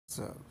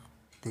So,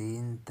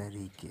 3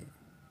 तरीके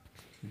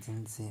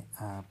जिनसे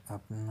आप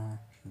अपना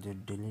जो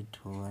डिलीट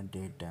हुआ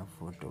डेटा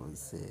फ़ोटो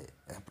से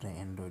अपने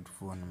एंड्रॉयड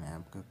फ़ोन में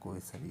आपका कोई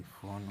सा भी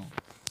फ़ोन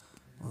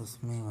हो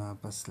उसमें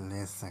वापस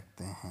ले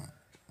सकते हैं।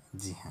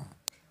 जी हाँ,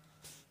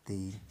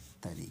 3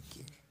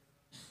 तरीके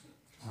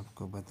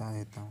आपको बता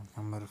देता हूँ।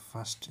 नंबर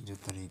फर्स्ट जो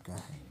तरीका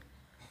है,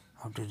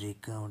 how to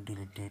recover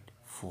deleted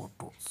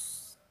photos.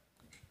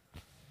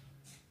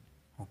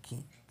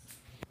 Okay,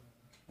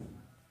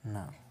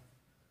 now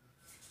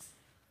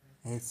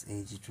it's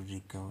easy to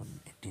recover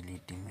a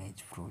delete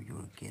image from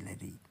your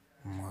gallery.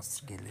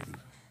 Most gallery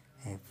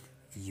have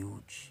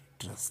huge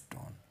trust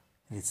on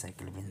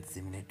recycle bin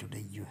similar to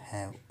the you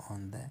have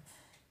on the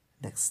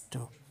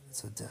desktop.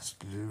 So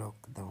just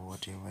lock the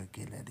whatever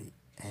gallery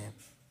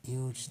app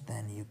huge,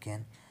 then you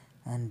can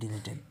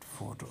undeleted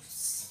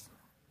photos.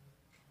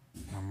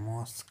 Now,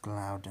 most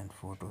cloud and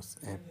photos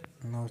app,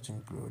 not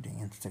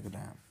including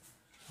Instagram,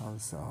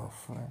 also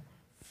offer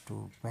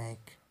to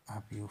back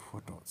up your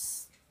photos.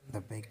 The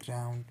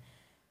background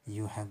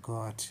you have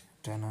got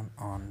turn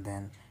on,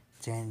 then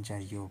change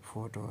your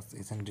photos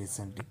isn't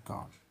recently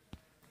gone.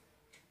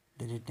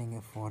 Deleting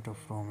a photo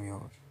from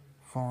your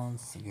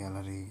phone's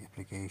gallery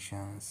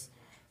applications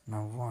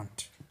now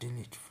won't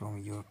delete from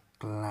your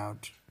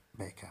cloud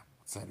backup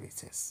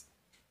services.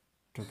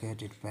 To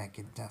get it back,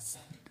 it just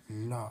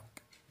log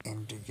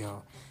into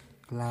your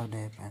cloud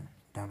app and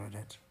download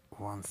it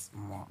once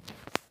more.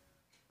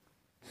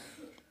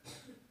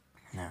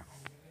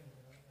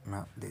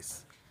 Now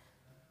this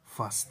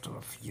first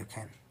off, you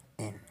can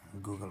in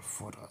Google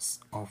Photos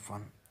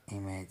open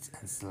image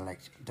and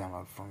select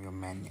download from your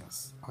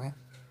menus. Okay.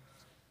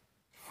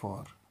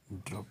 For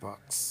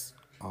Dropbox,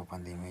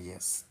 open the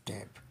images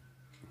tab,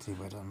 3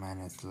 button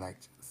menu,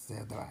 select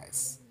save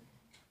device.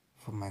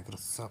 For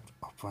Microsoft,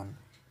 open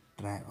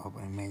Drive,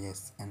 open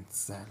images and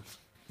self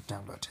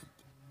download it.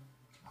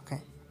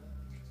 Okay.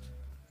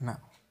 Now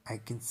I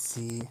can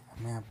see,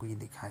 मैं आपको ये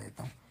दिखा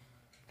देता हूँ।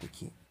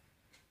 देखिए,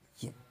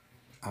 ये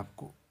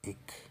आपको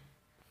एक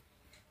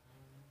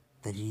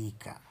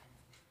तरीका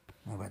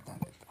मैं बता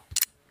देता हूँ।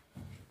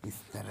 इस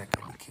तरह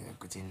का दिखेगा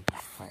कुछ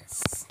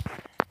इंटरफेस।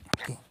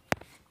 ओके,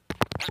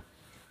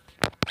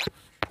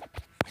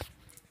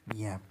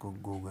 ये आपको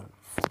गूगल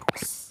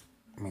फोटोस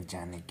में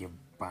जाने के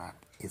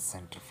बाद इस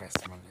इंटरफेस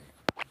में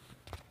मिलेगा।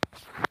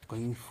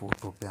 कोई भी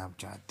फ़ोटो पे आप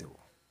जाते हो,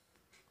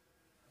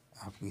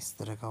 आपको इस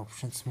तरह का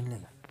ऑप्शंस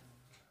मिलेगा।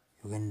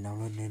 You can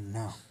download it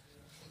now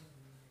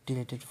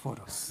deleted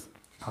photos.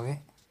 Okay,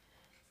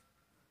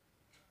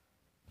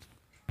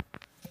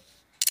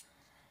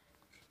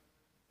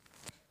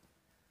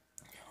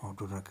 how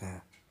to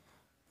recover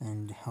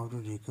and how to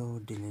recover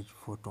delete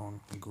photo on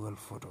Google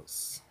Photos.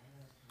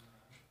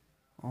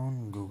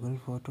 On Google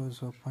Photos,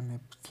 open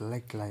app,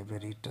 select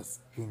library,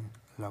 touchpin,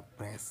 lock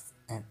press,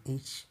 and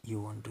each you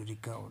want to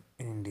recover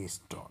in these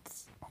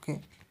dots.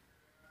 Okay,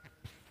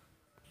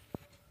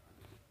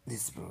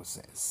 this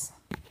process.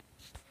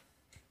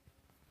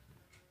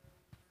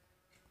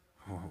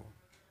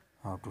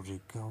 How to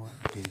recover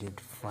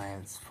delete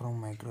files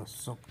from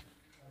Microsoft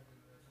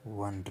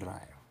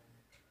OneDrive.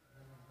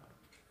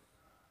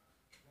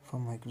 For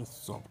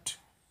Microsoft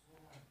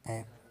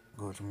app,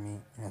 go to me,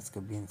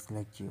 bin,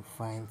 select your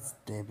files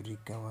tab,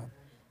 recover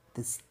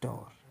the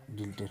store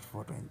deleted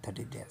photo in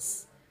 30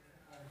 days.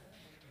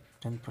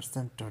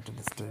 10% total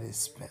storage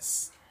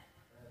space.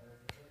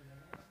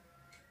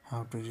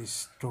 How to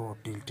restore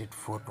deleted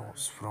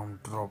photos from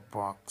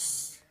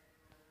Dropbox.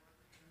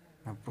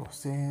 Now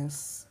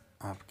process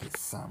आपके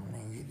सामने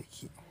ये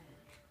देखिए.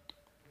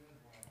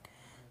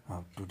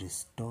 How to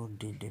restore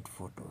deleted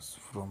photos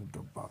from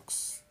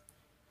Dropbox.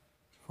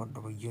 For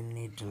Dropbox, you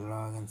need to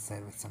log in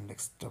service on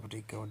desktop,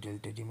 recover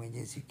deleted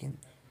images. You can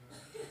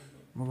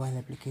mobile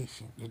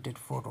application deleted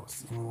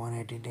photos in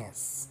 180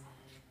 days.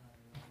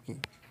 Okay.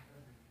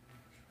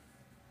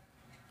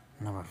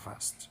 Number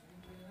first.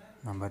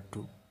 Number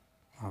 2,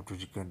 how to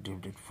recover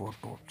deleted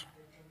photos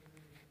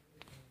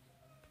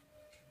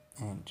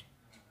and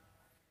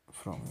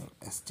from your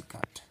SD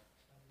card.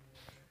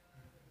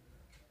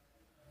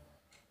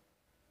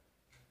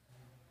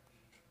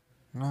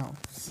 Now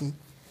see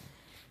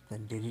the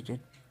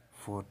deleted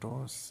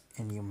photos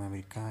in your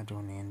memory card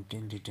only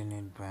until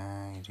returned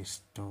by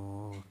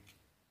restore.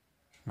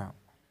 Now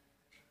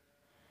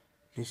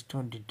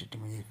restore deleted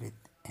images with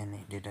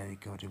any data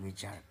recovery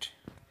wizard.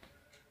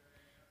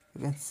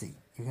 You can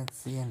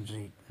see and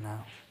read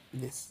now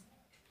this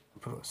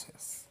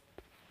process.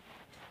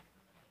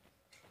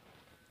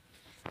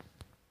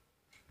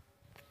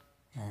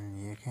 And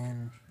you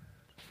can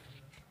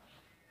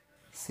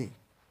see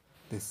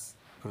this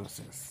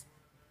process.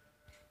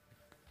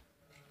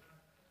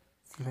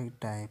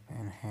 Select type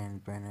and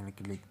hand panel,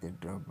 click the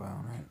drop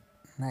down and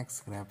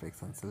next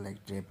graphics and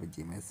select JPG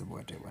image,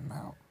 whatever.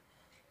 Now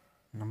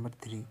number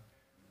 3,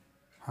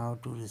 how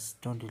to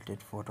restore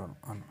deleted photo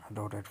on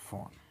adopted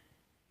phone.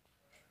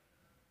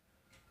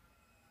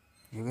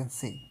 You can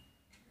see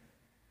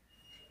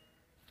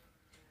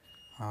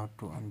how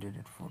to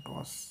undelete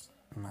photos.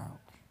 Now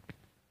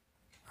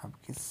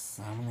आपके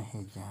सामने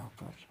है यहाँ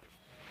पर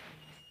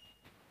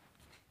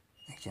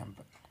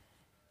example.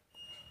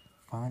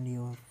 Find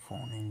your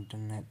phone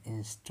internet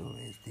in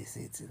storage. This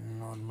is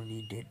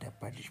normally data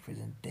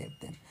participation tab.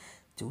 Then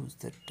choose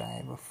the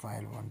type of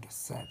file want to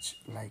search,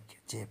 like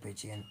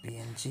JPG and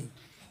PNG.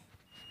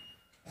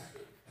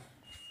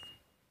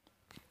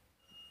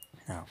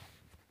 Now,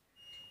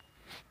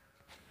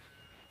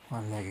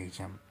 one like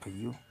example,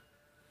 you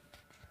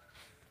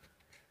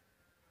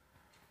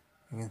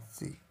can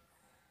see.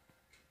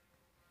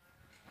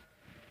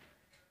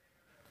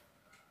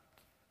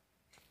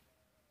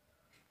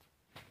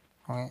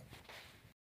 Okay.